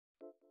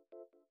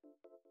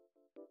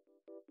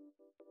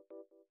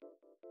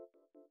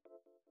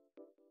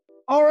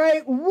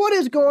Alright, what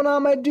is going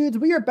on, my dudes?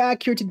 We are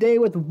back here today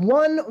with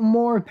one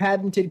more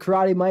patented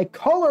Karate Mike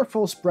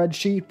colorful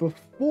spreadsheet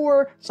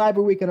before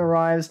Cyber Weekend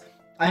arrives.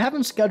 I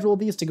haven't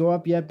scheduled these to go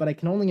up yet, but I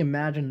can only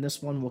imagine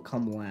this one will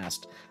come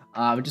last.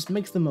 It just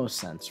makes the most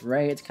sense,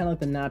 right? It's kind of like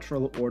the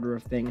natural order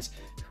of things.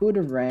 Who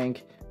to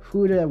rank,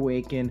 who to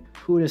awaken,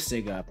 who to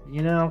sig up,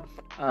 you know?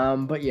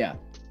 But yeah.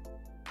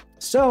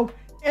 So,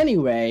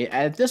 anyway,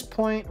 at this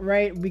point,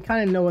 right, we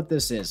kind of know what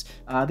this is.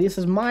 This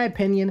is my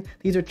opinion.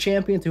 These are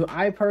champions who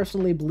I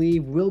personally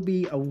believe will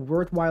be a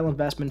worthwhile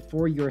investment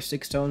for your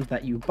Sig Stones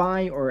that you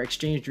buy or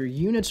exchange your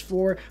units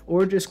for,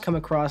 or just come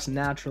across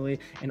naturally.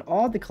 In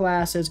all the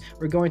classes,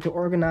 we're going to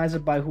organize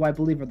it by who I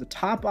believe are the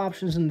top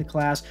options in the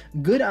class,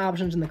 good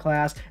options in the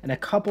class, and a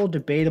couple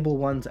debatable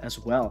ones as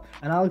well.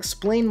 And I'll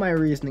explain my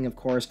reasoning, of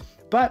course,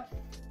 but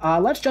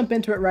let's jump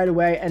into it right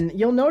away, and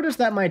you'll notice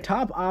that my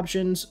top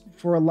options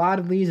for a lot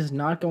of these is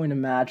not going to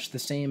match the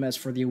same as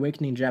for the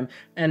Awakening Gem,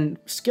 and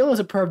skill is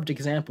a perfect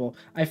example.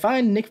 I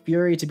find Nick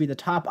Fury to be the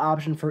top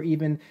option for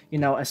even, you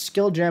know, a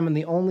skill gem and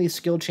the only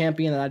skill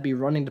champion that I'd be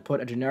running to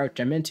put a generic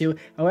gem into.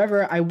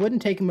 However, I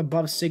wouldn't take him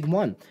above Sig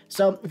 1.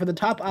 So for the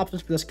top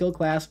options for the skill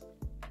class,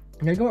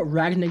 I'm going to go with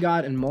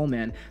Ragnagod and Mole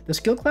Man. The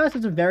skill class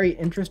is a very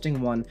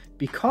interesting one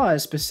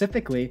because,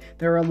 specifically,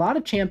 there are a lot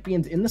of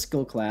champions in the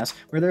skill class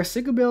where their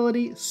Sig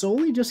ability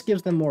solely just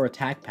gives them more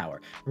attack power.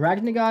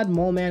 Ragnagod,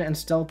 Mole Man, and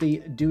Stealthy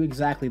do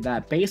exactly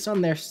that. Based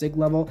on their Sig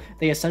level,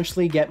 they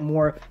essentially get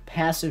more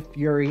passive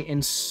fury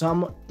in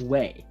some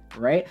way.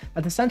 Right?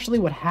 That's essentially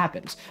what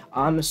happens.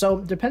 So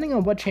depending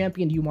on what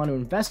champion you want to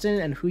invest in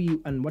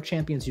and what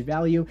champions you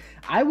value,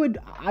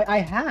 I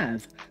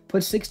have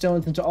put Sig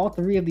Stones into all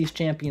three of these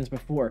champions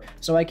before,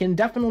 so I can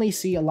definitely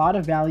see a lot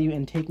of value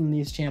in taking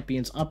these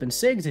champions up in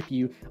Sigs if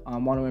you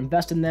want to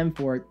invest in them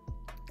for,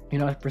 you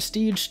know,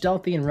 Prestige.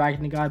 Stealthy and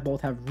Ragnagod both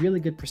have really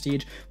good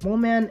Prestige. Mole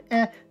Man,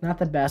 not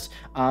the best.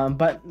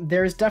 But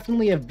there's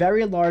definitely a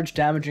very large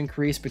damage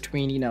increase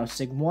between, you know,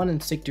 Sig 1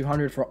 and Sig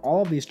 200 for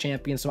all of these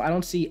champions, so I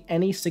don't see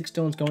any Sig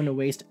Stones going to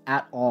waste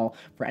at all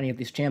for any of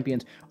these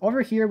champions.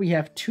 Over here, we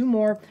have two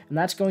more, and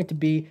that's going to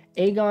be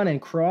Aegon and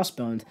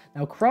Crossbones.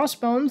 Now,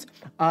 Crossbones,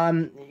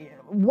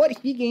 what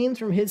he gains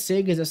from his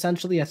Sig is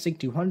essentially at Sig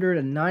 200,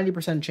 a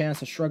 90% chance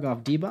to shrug off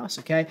debuffs,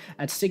 okay?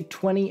 At Sig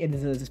 20, it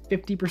is a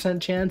 50%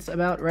 chance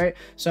about, right?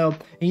 So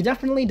he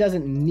definitely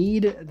doesn't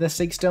need the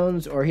Sig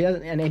Stones, or he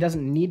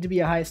doesn't need to be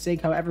a high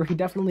Sig. However, he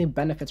definitely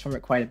benefits from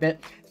it quite a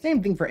bit.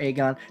 Same thing for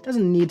Aegon.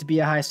 Doesn't need to be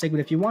a high Sig,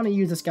 but if you want to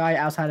use this guy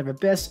outside of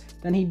Abyss,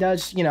 then he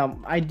does, you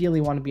know,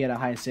 ideally want to be at a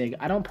high Sig.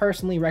 I don't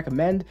personally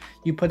recommend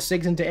you put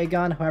Sigs into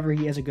Aegon. However,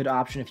 he is a good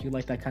option if you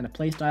like that kind of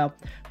playstyle.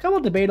 A couple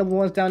of debatable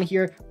ones down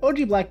here.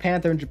 OG Black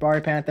Panther and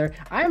Jabari Panther.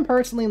 I am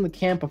personally in the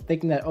camp of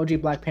thinking that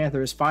OG Black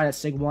Panther is fine at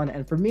Sig 1,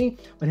 and for me,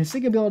 what his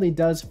Sig ability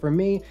does for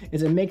me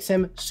is it makes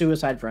him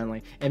suicide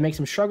friendly. It makes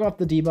him shrug off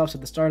the debuffs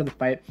at the start of the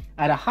fight.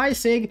 At a high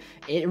Sig,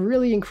 it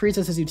really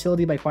increases his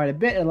utility by quite a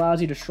bit. It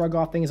allows you to shrug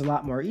off things a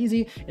lot more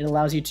easy. It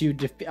allows you to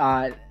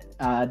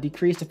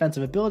decrease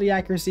defensive ability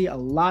accuracy a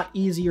lot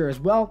easier as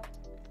well,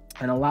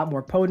 and a lot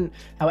more potent.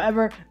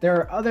 However, there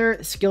are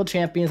other skill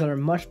champions that are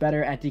much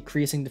better at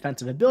decreasing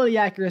defensive ability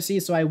accuracy,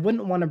 so I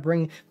wouldn't want to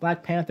bring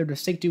Black Panther to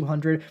Sig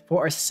 200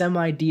 for a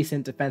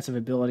semi-decent defensive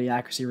ability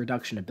accuracy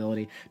reduction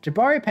ability.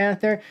 Jabari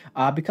Panther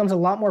becomes a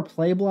lot more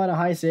playable at a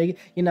high Sig.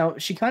 You know,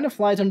 she kind of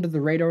flies under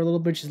the radar a little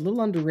bit. She's a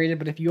little underrated,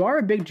 but if you are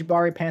a big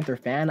Jabari Panther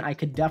fan, I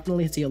could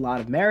definitely see a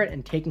lot of merit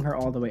in taking her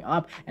all the way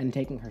up and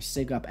taking her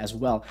Sig up as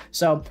well.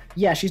 So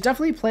yeah, she's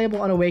definitely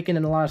playable on Awakened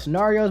in a lot of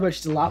scenarios, but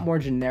she's a lot more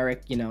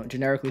generic, you know,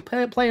 generically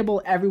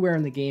playable everywhere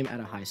in the game at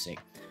a high Sig.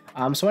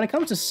 So when it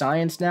comes to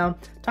science now,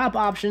 top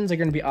options are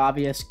going to be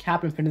obvious.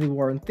 Cap, Infinity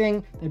War, and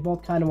Thing, they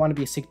both kind of want to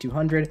be a Sig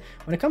 200.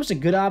 When it comes to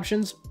good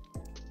options,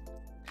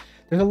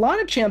 there's a lot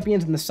of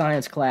champions in the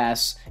science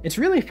class. It's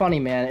really funny,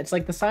 man. It's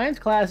like the science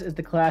class is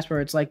the class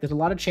where it's like there's a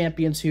lot of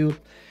champions who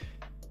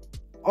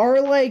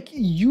are like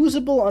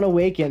usable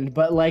unawakened,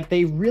 but like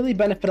they really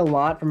benefit a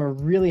lot from a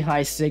really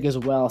high Sig as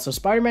well. So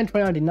Spider-Man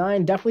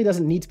 2099 definitely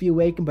doesn't need to be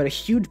awakened, but a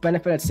huge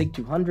benefit at Sig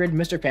 200.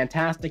 Mr.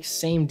 Fantastic,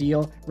 same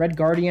deal. Red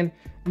Guardian,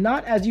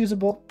 not as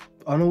usable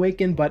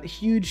unawakened, but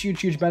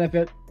huge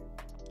benefit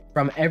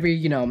from every,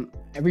 you know,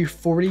 every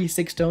 40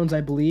 Sig Stones,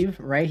 I believe,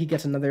 right? He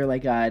gets another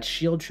like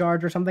shield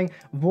charge or something.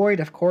 Void,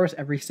 of course,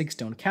 every Sig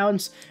Stone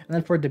counts. And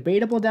then for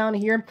debatable down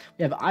here,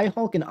 we have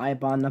iHulk and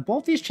iBomb. Now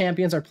both these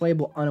champions are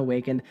playable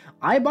unawakened.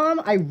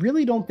 iBomb I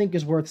really don't think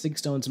is worth Sig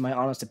Stones in my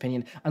honest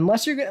opinion,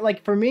 unless you're gonna,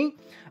 like, for me,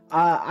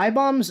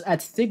 iBombs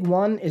at Sig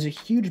 1 is a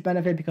huge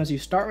benefit because you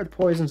start with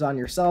poisons on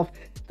yourself.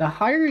 The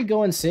higher you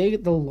go in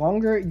Sig, the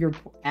longer your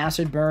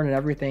acid burn and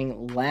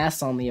everything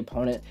lasts on the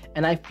opponent,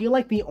 and I feel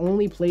like the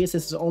only place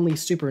this is only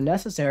super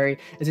necessary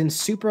is in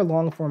super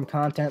long form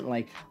content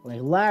like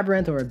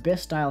Labyrinth or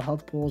Abyss style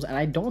health pools, and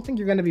I don't think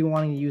you're going to be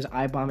wanting to use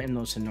iBomb in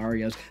those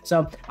scenarios.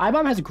 So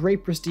iBomb has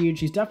great prestige.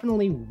 He's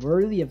definitely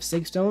worthy of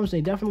Sig Stones, and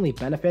he definitely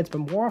benefits, but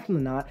more often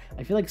than not,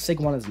 I feel like Sig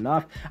 1 is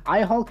enough.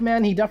 iHulk,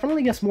 man, he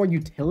definitely gets more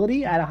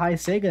utility at a high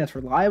Sig that's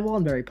reliable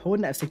and very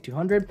potent at Sig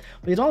 200,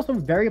 but he's also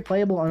very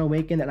playable on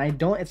Awakened, and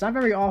it's not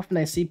very often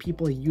I see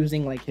people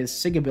using like his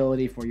Sig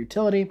ability for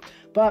utility,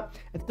 but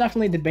it's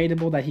definitely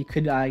debatable that he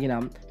could, you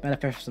know,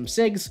 benefit from some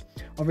Sigs.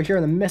 Over here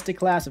in the Mystic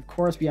class, of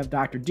course, we have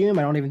Dr. Doom.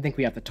 I don't even think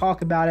we have to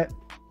talk about it.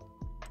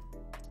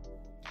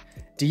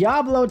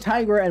 Diablo,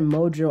 Tigra, and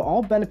Mojo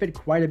all benefit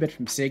quite a bit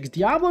from Sigs.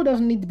 Diablo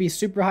doesn't need to be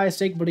super high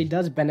Sig, but he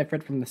does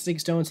benefit from the Sig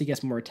Stones. He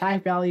gets more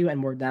attack value and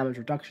more damage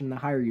reduction the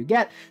higher you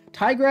get.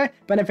 Tigra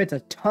benefits a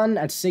ton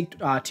at Sig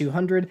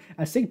 200.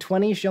 At Sig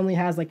 20, she only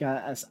has like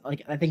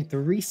I think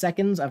 3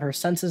 seconds of her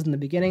senses in the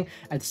beginning.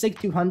 At Sig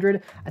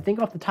 200, I think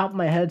off the top of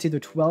my head, it's either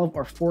 12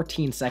 or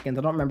 14 seconds.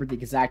 I don't remember the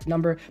exact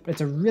number, but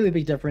it's a really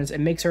big difference.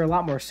 It makes her a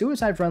lot more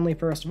suicide friendly,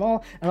 first of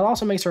all, and it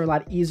also makes her a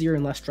lot easier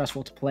and less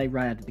stressful to play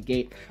right out of the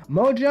gate.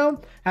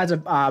 Mojo has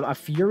a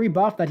Fury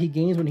buff that he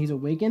gains when he's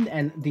awakened,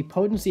 and the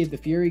potency of the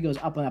Fury goes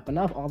up and up and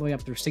up, all the way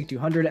up through Sig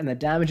 200, and the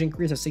damage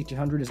increase of Sig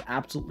 200 is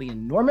absolutely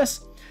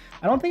enormous.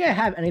 I don't think I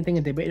have anything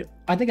in debate.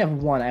 I think I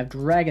have one. I have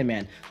Dragon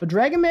Man. But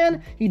Dragon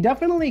Man, he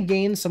definitely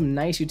gains some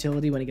nice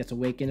utility when he gets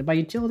awakened. And by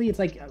utility, it's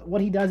like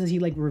what he does is he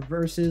like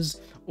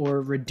reverses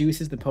or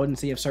reduces the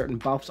potency of certain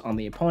buffs on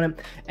the opponent.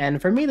 And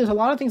for me, there's a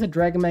lot of things that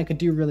Dragon Man could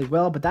do really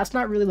well, but that's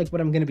not really like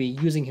what I'm going to be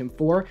using him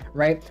for,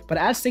 right? But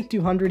at Sig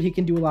 200, he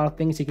can do a lot of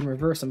things. He can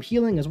reverse some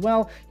healing as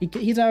well.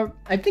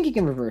 I think he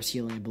can reverse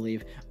healing, I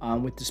believe,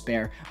 with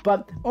Despair.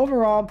 But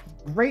overall,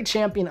 great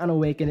champion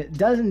unawakened. It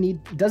doesn't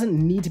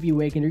need to be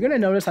awakened. You're going to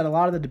notice that a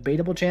lot of the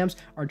debatable champs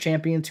are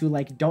champions who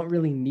like don't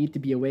really need to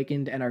be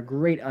awakened and are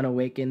great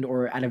unawakened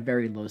or at a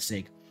very low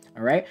Sig.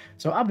 All right,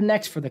 so up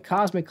next for the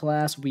Cosmic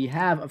class, we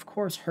have, of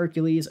course,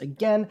 Hercules.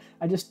 Again,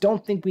 I just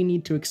don't think we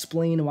need to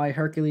explain why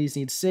Hercules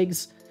needs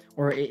Sigs,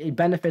 or it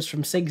benefits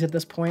from Sigs at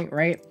this point,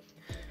 right?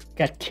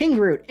 Got King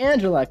Groot,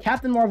 Angela,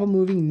 Captain Marvel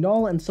movie,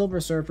 Null, and Silver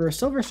Surfer.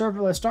 Silver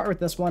Surfer, let's start with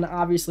this one.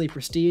 Obviously,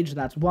 prestige,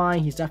 that's why.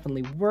 He's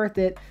definitely worth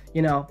it.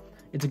 You know,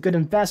 it's a good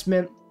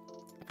investment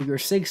for your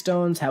Sig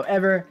Stones.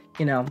 However,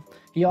 you know,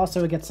 he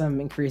also gets some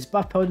increased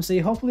buff potency.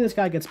 Hopefully this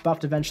guy gets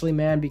buffed eventually,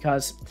 man,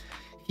 because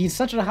he's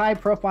such a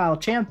high-profile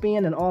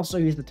champion, and also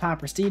he's the top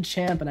prestige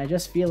champ, and I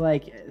just feel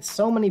like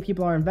so many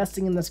people are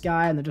investing in this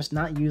guy, and they're just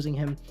not using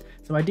him.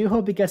 So I do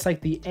hope he gets like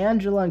the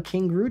Angela and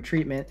King Groot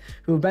treatment,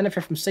 who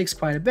benefit from Sigs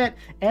quite a bit.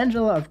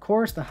 Angela, of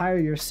course, the higher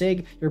your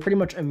Sig, you're pretty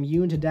much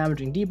immune to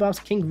damaging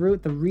debuffs. King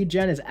Groot, the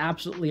regen is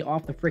absolutely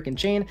off the freaking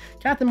chain.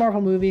 Captain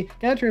Marvel movie,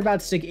 get her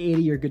about Sig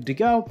 80, you're good to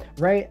go,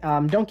 right?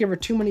 Don't give her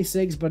too many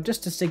Sigs, but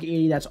just to Sig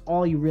 80, that's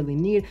all you really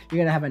need. You're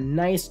gonna have a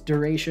nice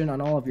duration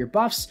on all of your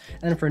buffs.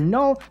 And then for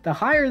Null, the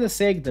higher the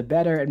Sig, the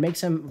better. It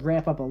makes him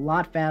ramp up a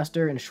lot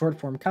faster in short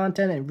form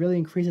content, and really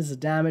increases the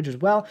damage as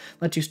well.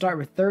 Lets you start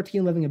with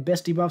 13 Living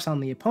Abyss debuffs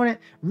on the opponent.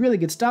 Really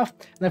good stuff.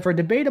 And then for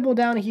debatable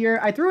down here,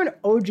 I threw an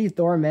OG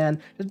Thor,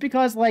 man, just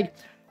because like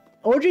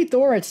OG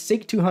Thor at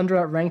Sig 200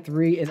 at rank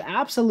 3 is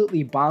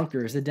absolutely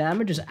bonkers. The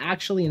damage is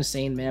actually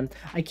insane, man.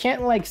 I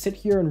can't like sit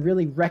here and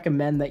really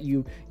recommend that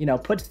you know,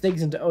 put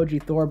Sigs into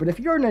OG Thor, but if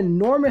you're an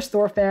enormous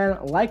Thor fan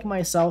like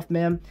myself,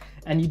 man,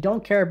 and you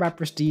don't care about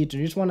prestige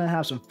and you just want to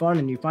have some fun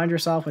and you find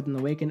yourself with an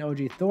awakened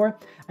OG Thor,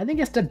 I think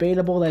it's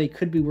debatable that he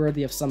could be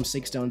worthy of some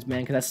Sig Stones,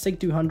 man, because at Sig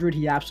 200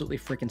 he absolutely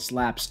freaking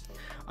slaps.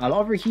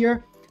 Over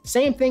here,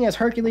 same thing as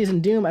Hercules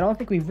and Doom. I don't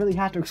think we really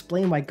have to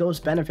explain why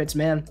Ghost benefits,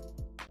 man.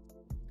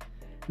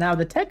 Now,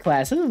 the tech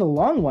class, this is a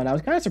long one. I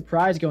was kind of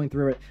surprised going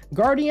through it.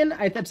 Guardian,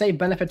 I'd say,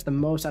 benefits the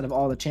most out of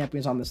all the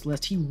champions on this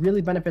list. He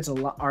really benefits a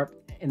lot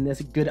in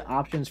this good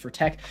options for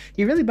tech.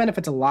 He really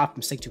benefits a lot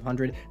from Sig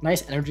 200.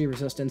 Nice energy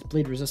resistance,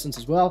 bleed resistance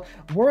as well.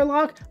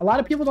 Warlock, a lot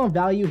of people don't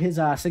value his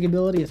Sig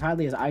ability as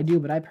highly as I do,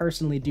 but I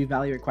personally do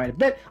value it quite a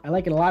bit. I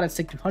like it a lot at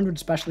Sig 200,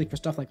 especially for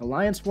stuff like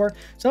Alliance War.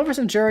 Silver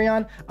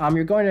Centurion,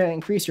 you're going to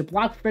increase your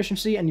block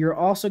proficiency, and you're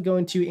also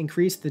going to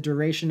increase the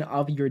duration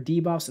of your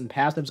debuffs and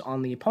passives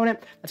on the opponent.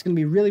 That's going to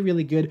be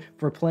really good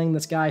for playing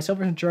this guy.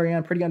 Silver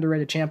Centurion, pretty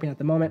underrated champion at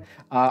the moment.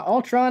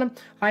 Ultron,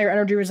 higher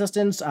energy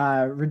resistance,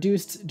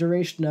 reduced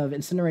duration of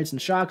incinerates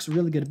and shocks,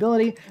 really good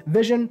ability.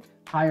 Vision,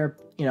 higher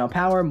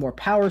power, more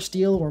power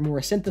steal or more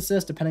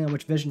synthesis, depending on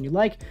which vision you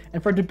like.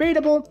 And for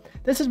debatable,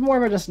 this is more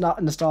of a just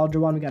nostalgia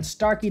one. We got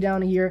Starkey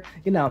down here.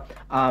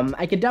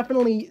 I could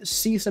definitely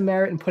see some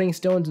merit in putting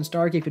Stones in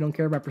Starkey if you don't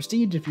care about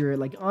prestige. If you're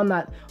like on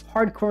that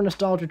hardcore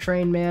nostalgia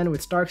train, man,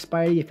 with Stark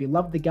Spidey, if you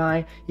love the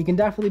guy, he can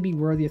definitely be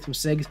worthy of some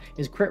Sigs.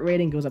 His crit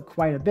rating goes up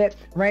quite a bit,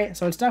 right?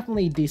 So it's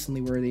definitely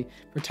decently worthy.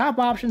 For top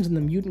options in the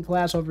mutant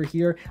class over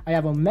here, I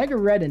have Omega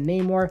Red and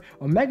Namor.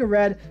 Omega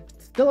Red,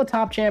 still a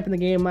top champ in the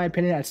game, in my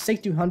opinion, at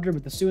Sig 200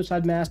 with the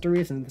Suicide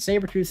Masteries and the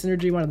Sabretooth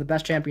Synergy, one of the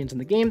best champions in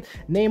the game.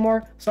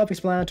 Namor,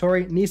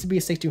 self-explanatory, needs to be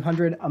a Sig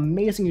 200,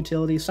 amazing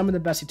utility, some of the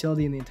best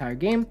utility in the entire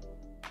game.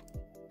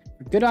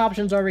 Good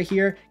options over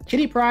here,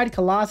 Kitty Pryde,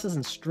 Colossus,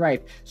 and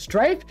Strife.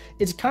 Strife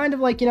is kind of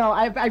like,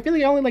 I feel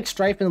like I only like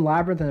Strife in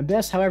Labyrinth and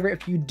Abyss. However,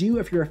 if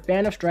you're a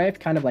fan of Strife,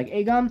 kind of like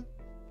Aegon,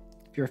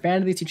 if you're a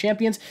fan of these two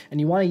champions and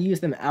you want to use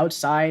them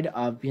outside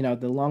of, you know,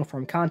 the long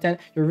form content,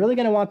 you're really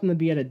going to want them to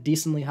be at a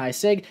decently high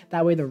sig.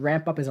 That way the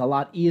ramp up is a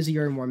lot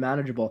easier and more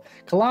manageable.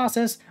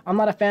 Colossus, I'm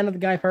not a fan of the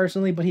guy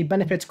personally, but he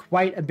benefits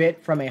quite a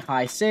bit from a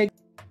high sig.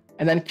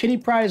 And then Kitty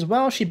Pryde as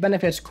well, she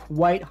benefits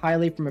quite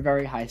highly from a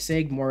very high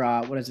sig, more,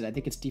 what is it? I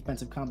think it's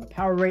defensive combat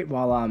power rate,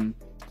 while,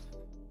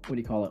 what do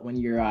you call it, when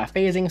you're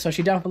phasing. So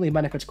she definitely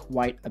benefits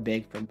quite a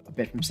bit from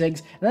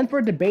SIGs. And then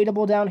for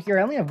debatable down here,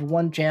 I only have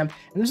one champ,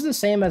 and this is the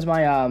same as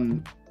my,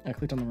 I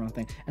clicked on the wrong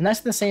thing. And that's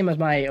the same as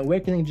my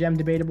Awakening Gem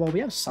debatable. We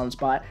have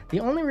Sunspot. The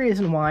only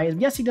reason why is,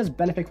 yes, he does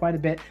benefit quite a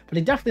bit, but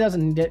he definitely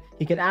doesn't need it.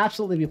 He could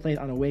absolutely be played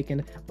on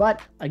Awakened.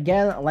 But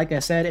again, like I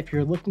said, if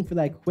you're looking for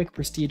that quick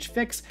prestige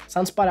fix,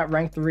 Sunspot at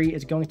rank 3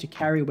 is going to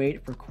carry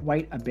weight for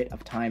quite a bit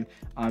of time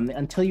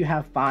until you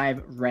have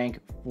 5 rank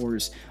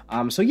 4s.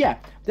 So yeah,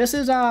 this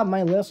is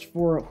my list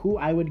for who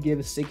I would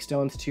give Sig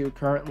Stones to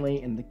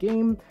currently in the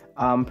game.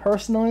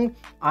 Personally,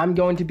 I'm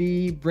going to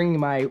be bringing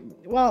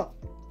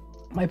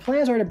my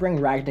plans are to bring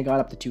Ragnagod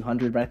up to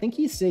 200, but I think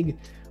he's Sig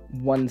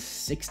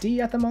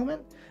 160 at the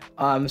moment.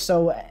 And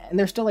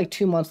there's still like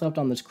 2 months left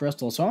on this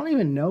crystal, so I don't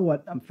even know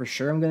what for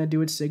sure I'm going to do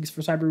with Sigs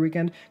for Cyber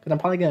Weekend, because I'm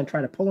probably going to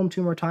try to pull him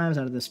 2 more times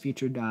out of this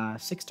featured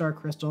 6-star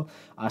crystal.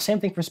 Same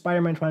thing for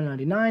Spider-Man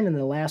 2099 and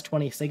the last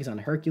 20 Sigs on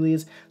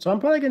Hercules. So I'm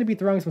probably going to be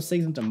throwing some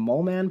Sigs into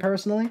Mole Man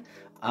personally.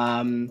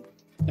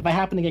 If I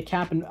happen to get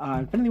Cap and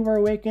Infinity War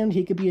Awakened,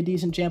 he could be a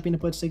decent champion to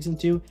put Sigs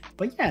into.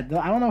 But yeah,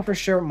 I don't know for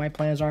sure what my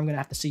plans are. I'm going to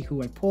have to see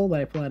who I pull, what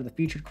I pull out of the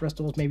featured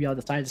crystals. Maybe I'll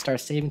decide to start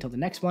saving till the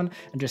next one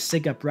and just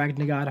Sig up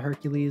Ragnagod,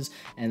 Hercules,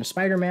 and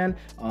Spider-Man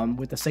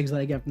with the Sigs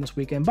that I get from this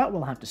weekend, but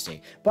we'll have to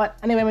see. But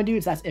anyway, my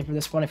dudes, that's it for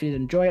this one. If you did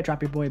enjoy it,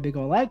 drop your boy a big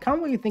ol' like.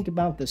 Comment what you think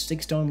about the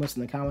Sig Stone list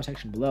in the comment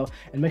section below,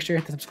 and make sure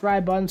you hit the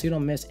subscribe button so you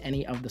don't miss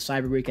any of the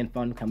Cyber Weekend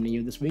fun coming to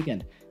you this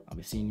weekend. I'll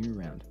be seeing you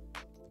around.